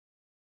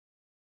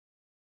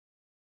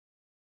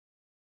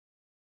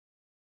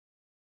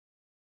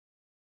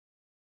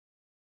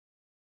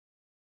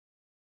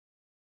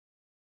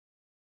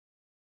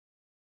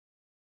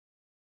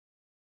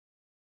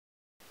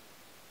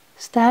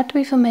Start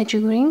with a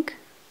magic ring.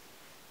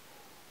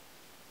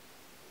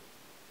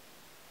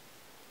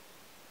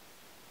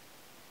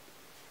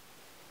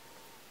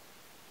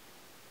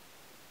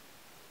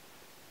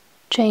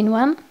 Chain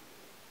 1.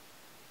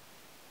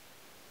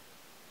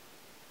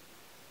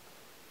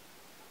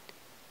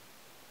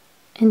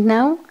 And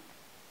now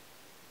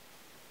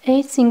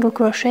 8 single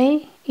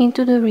crochet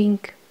into the ring.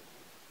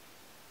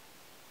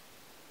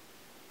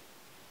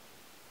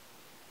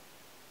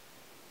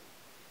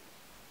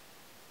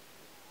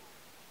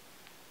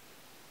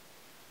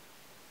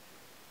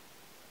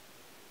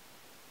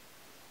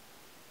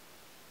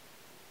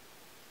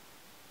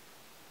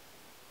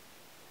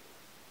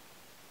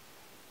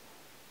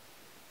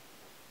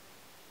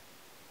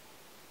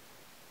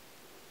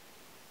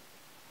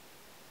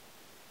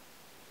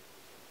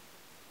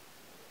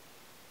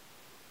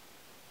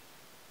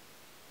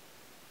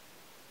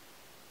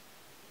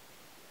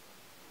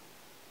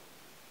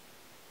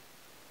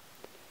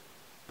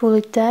 Pull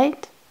it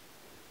tight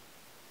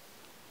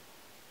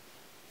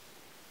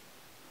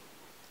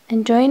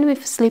and join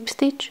with slip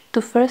stitch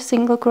to first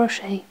single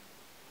crochet.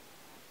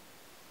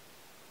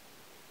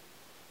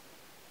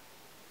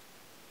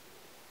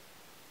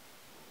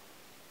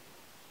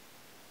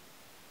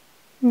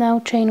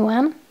 Now chain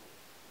 1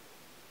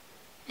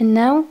 and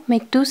now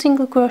make 2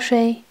 single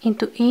crochet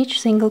into each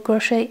single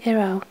crochet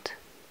around.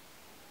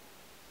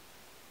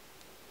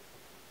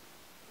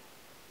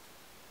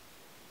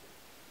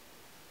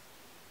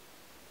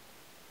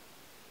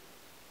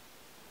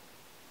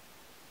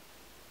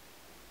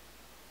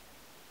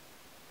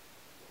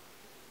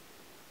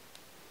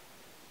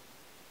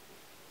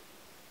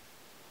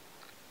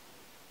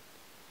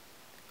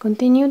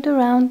 Continue the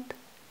round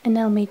and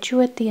I'll meet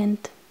you at the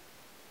end.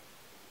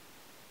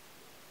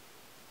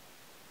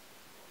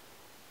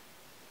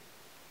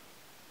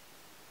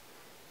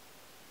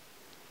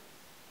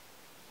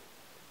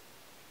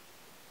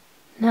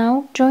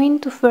 Now join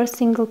to first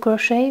single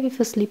crochet with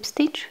a slip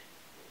stitch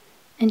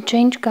and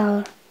change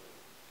color.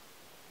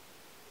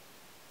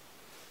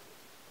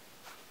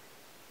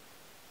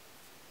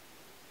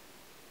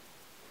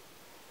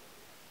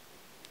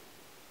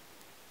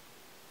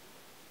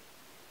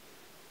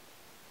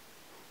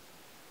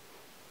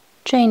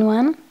 Chain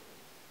 1,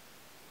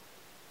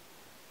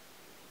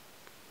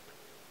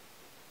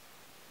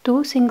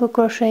 2 single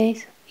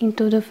crochets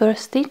into the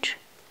first stitch,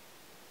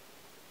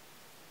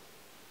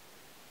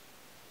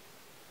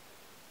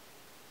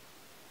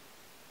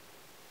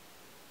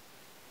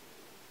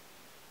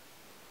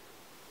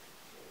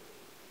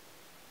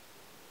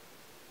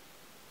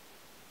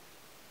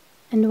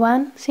 and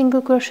 1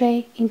 single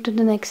crochet into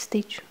the next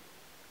stitch.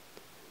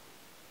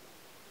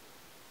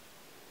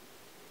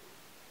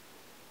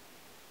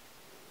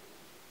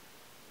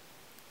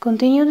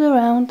 Continue the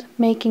round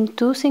making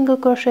 2 single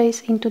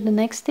crochets into the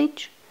next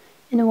stitch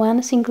and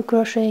 1 single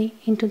crochet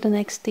into the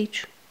next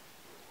stitch.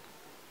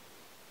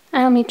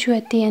 I'll meet you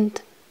at the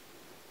end.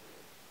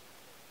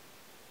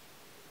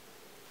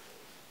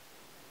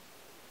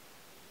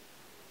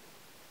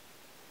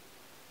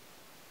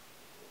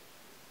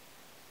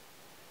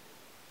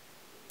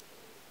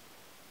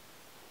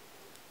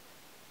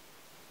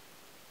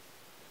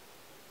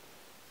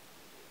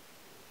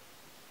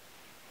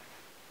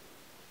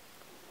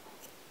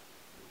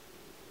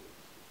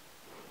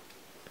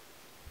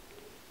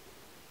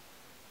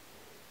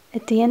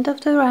 At the end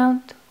of the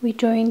round, we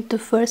join the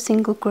first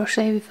single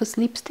crochet with a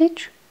slip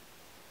stitch,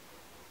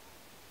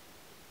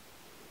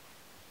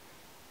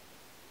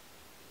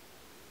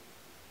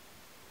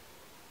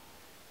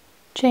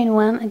 chain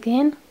 1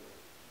 again.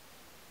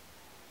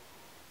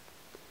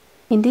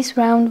 In this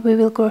round we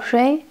will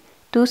crochet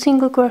 2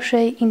 single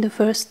crochet in the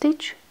first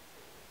stitch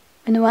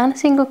and 1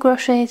 single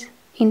crochet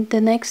in the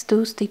next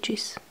 2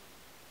 stitches.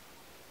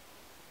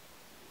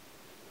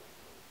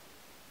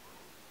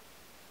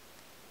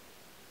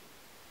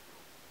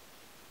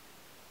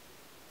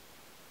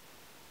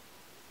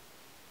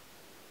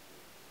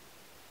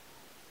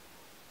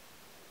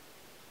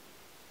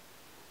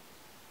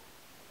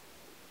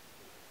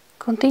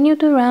 Continue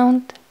the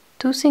round,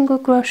 2 single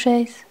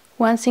crochets,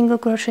 1 single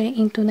crochet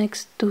into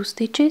next 2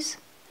 stitches,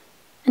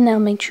 and I'll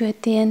make you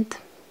at the end.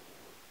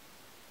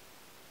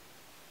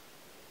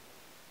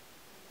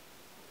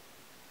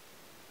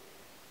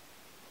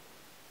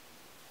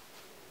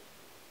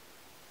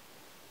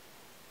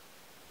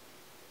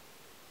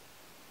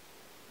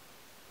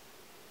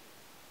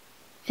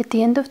 At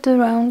the end of the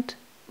round,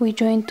 we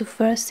join to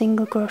first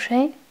single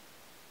crochet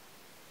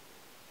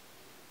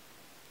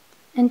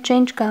and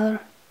change color.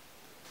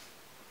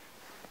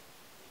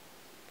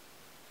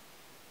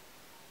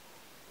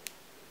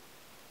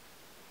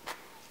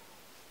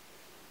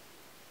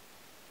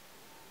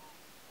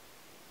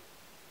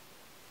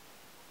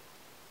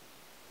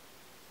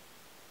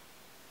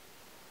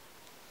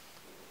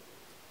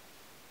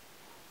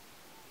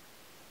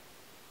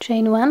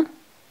 Chain 1,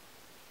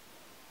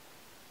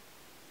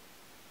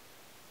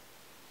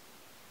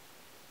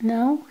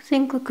 now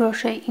single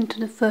crochet into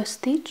the first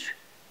stitch,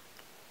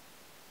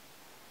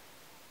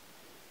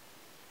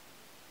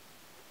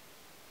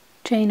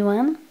 chain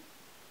 1,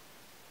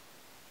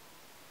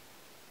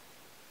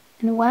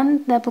 and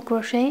 1 double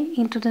crochet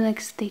into the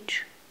next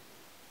stitch.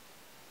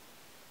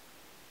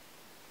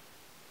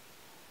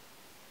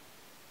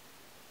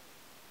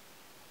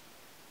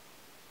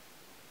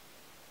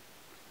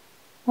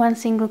 One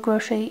single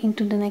crochet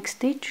into the next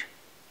stitch,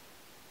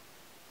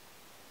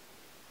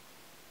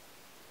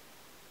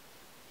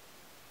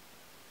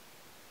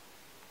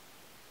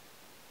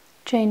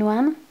 chain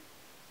 1,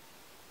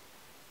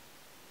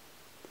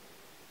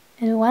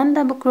 and 1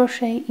 double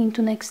crochet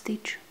into next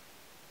stitch.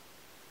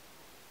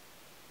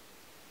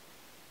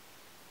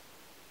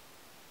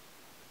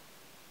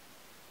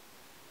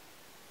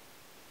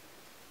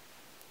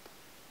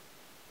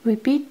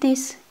 Repeat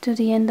this to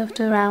the end of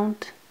the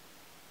round.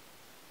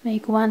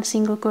 Make 1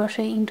 single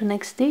crochet into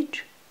next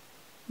stitch,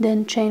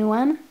 then chain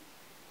 1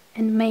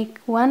 and make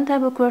 1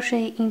 double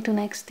crochet into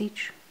next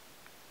stitch.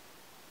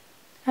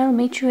 I'll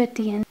meet you at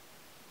the end.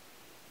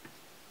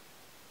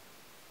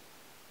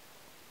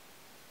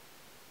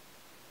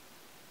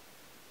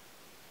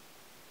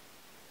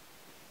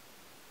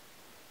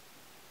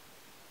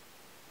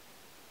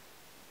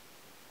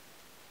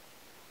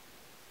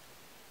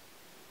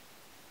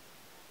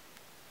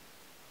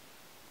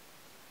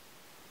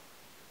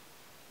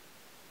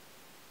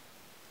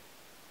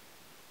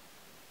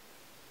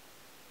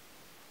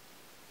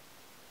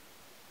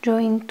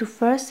 Join to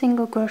first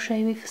single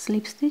crochet with a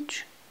slip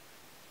stitch,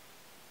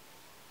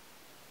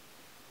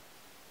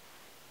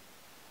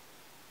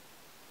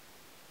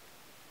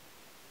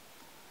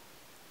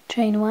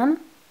 chain 1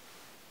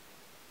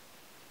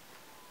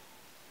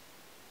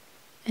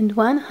 and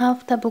 1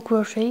 half double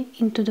crochet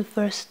into the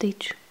first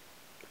stitch.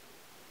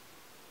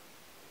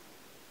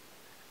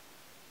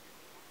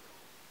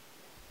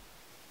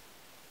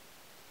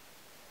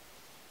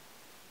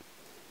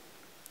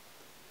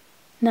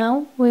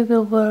 Now we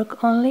will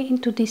work only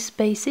into these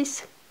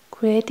spaces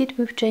created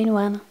with chain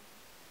 1.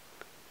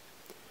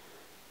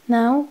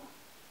 Now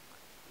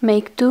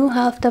make 2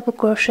 half double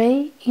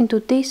crochet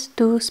into these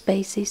 2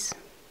 spaces.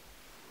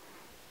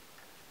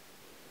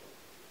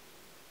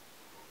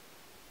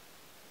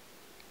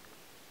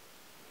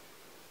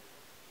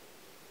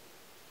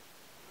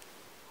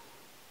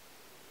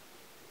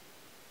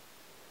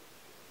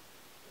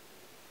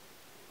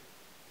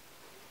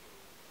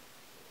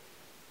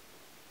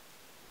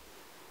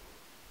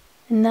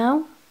 And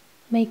now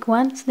make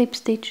 1 slip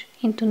stitch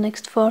into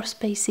next 4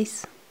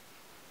 spaces.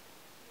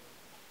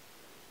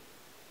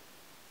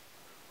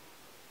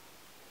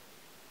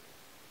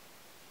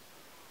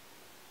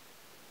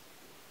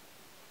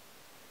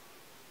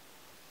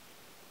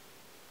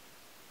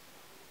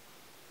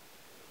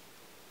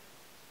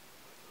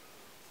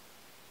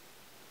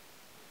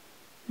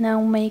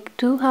 Now make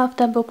 2 half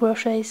double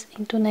crochets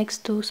into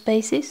next 2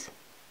 spaces.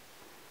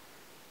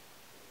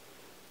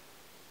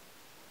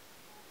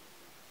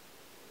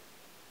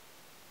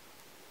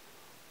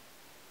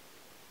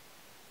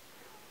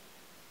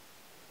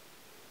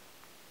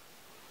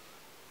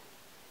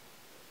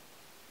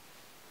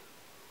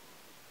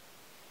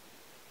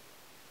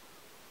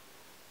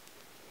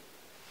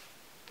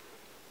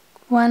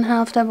 One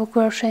half double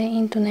crochet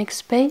into next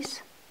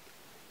space,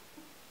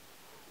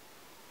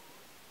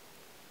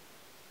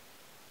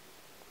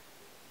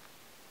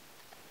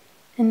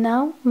 and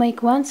now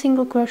make 1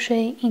 single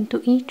crochet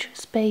into each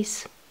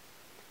space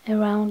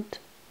around.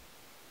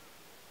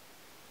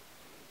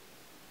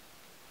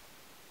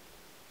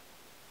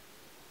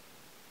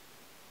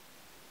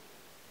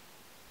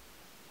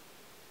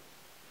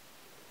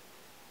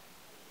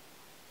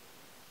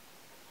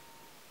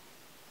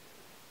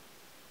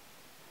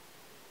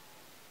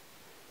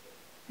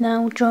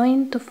 Now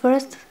join the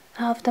first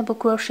half double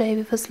crochet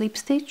with a slip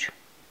stitch,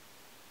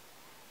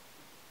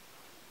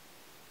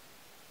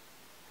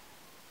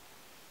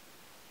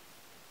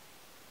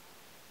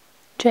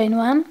 chain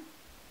 1,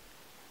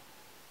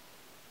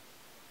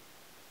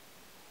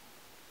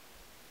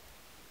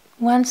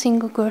 one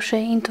single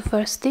crochet into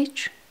first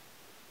stitch,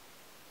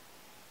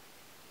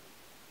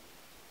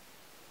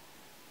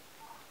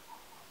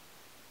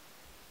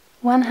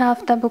 one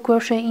half double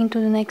crochet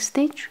into the next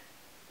stitch,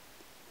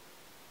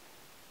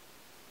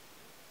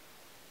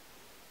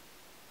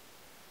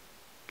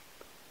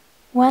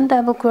 one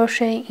double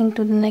crochet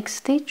into the next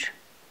stitch,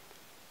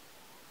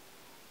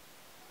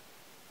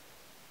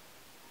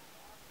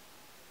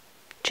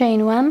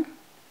 chain 1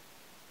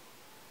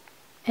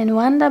 and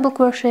 1 double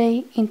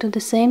crochet into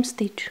the same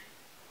stitch.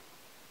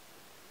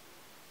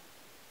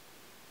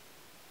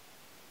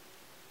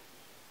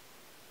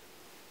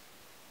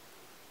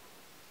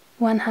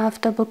 One half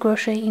double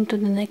crochet into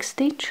the next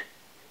stitch,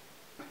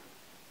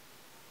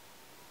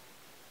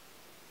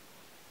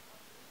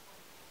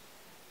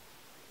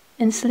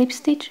 and slip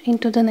stitch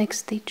into the next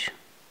stitch.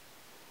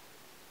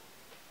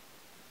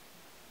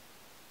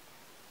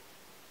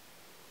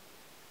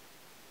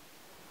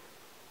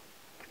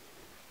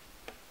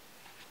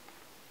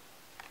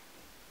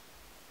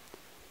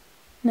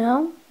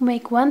 Now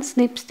make 1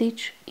 slip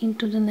stitch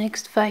into the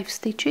next 5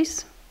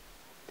 stitches.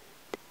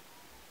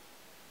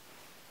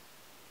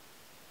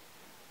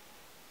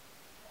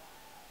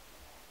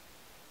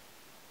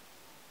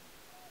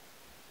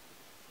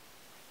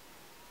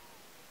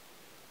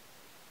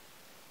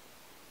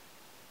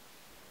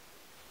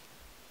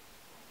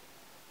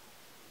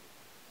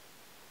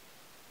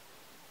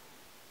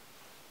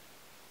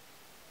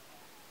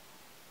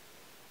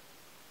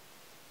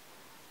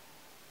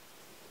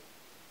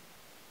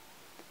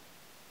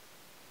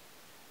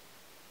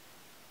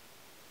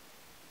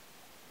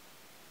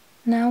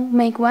 Now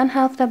make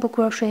 1/2 double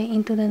crochet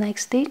into the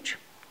next stitch,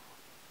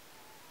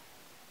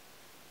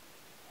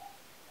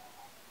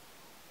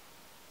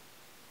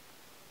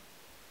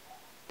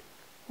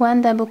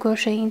 one double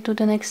crochet into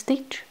the next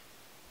stitch,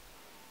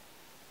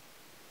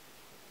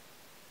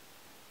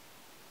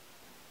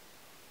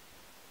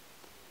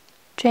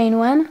 chain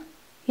 1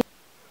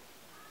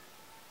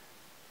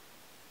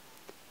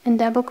 and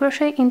double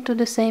crochet into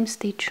the same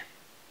stitch.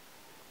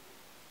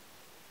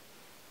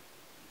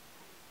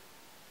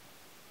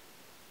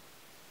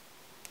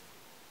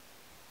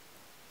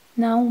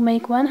 Now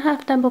make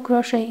 1/2 double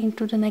crochet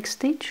into the next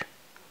stitch,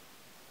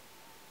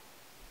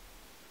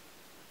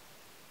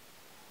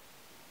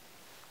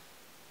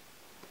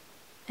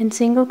 and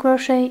single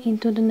crochet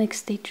into the next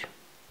stitch.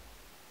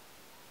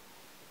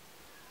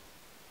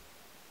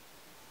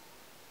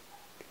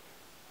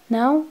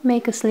 Now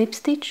make a slip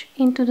stitch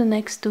into the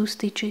next 2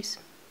 stitches.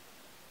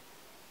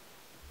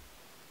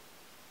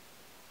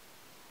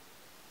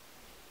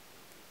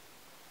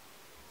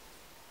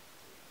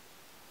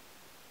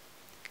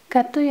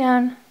 Cut the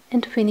yarn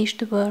and finish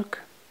the work.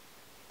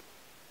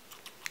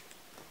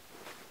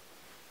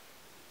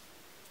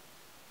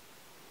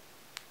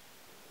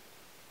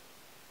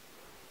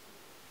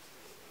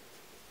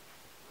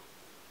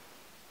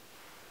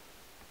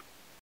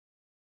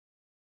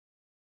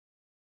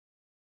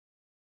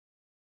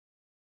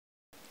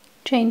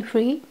 Chain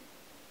 3,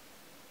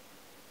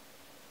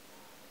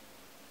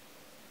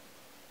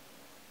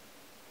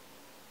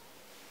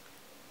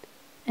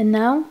 and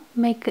now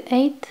make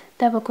 8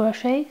 double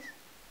crochets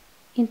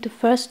into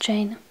first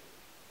chain.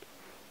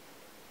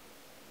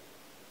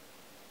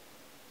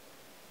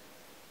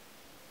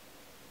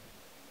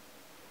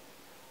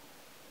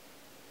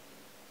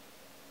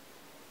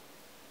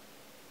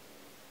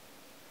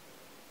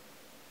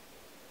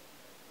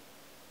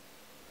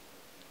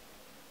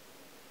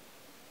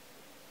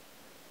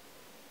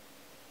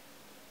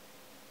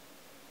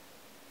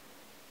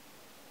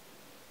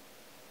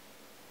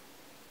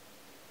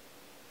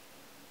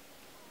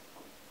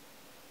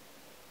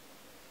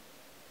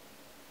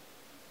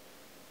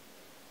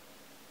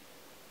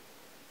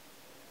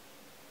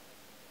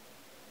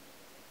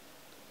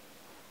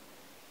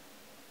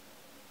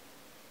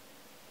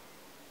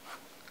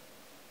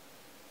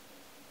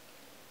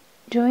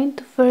 Join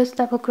the first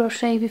double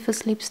crochet with a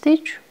slip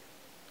stitch,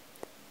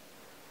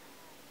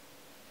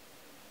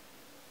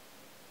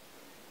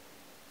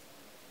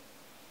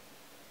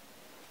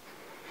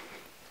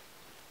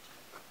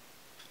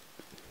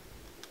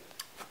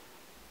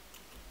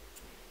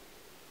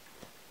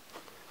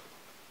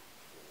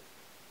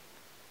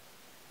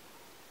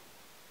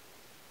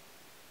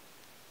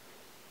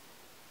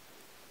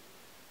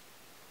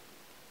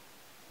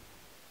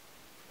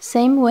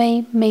 same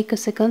way make a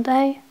second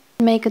eye,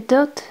 make a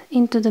dot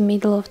into the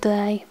middle of the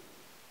eye.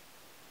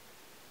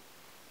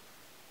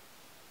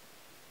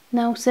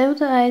 Now sew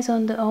the eyes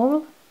on the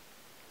owl,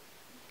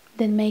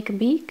 then make a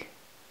beak,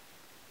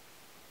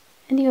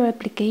 and your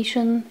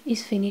application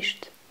is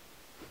finished.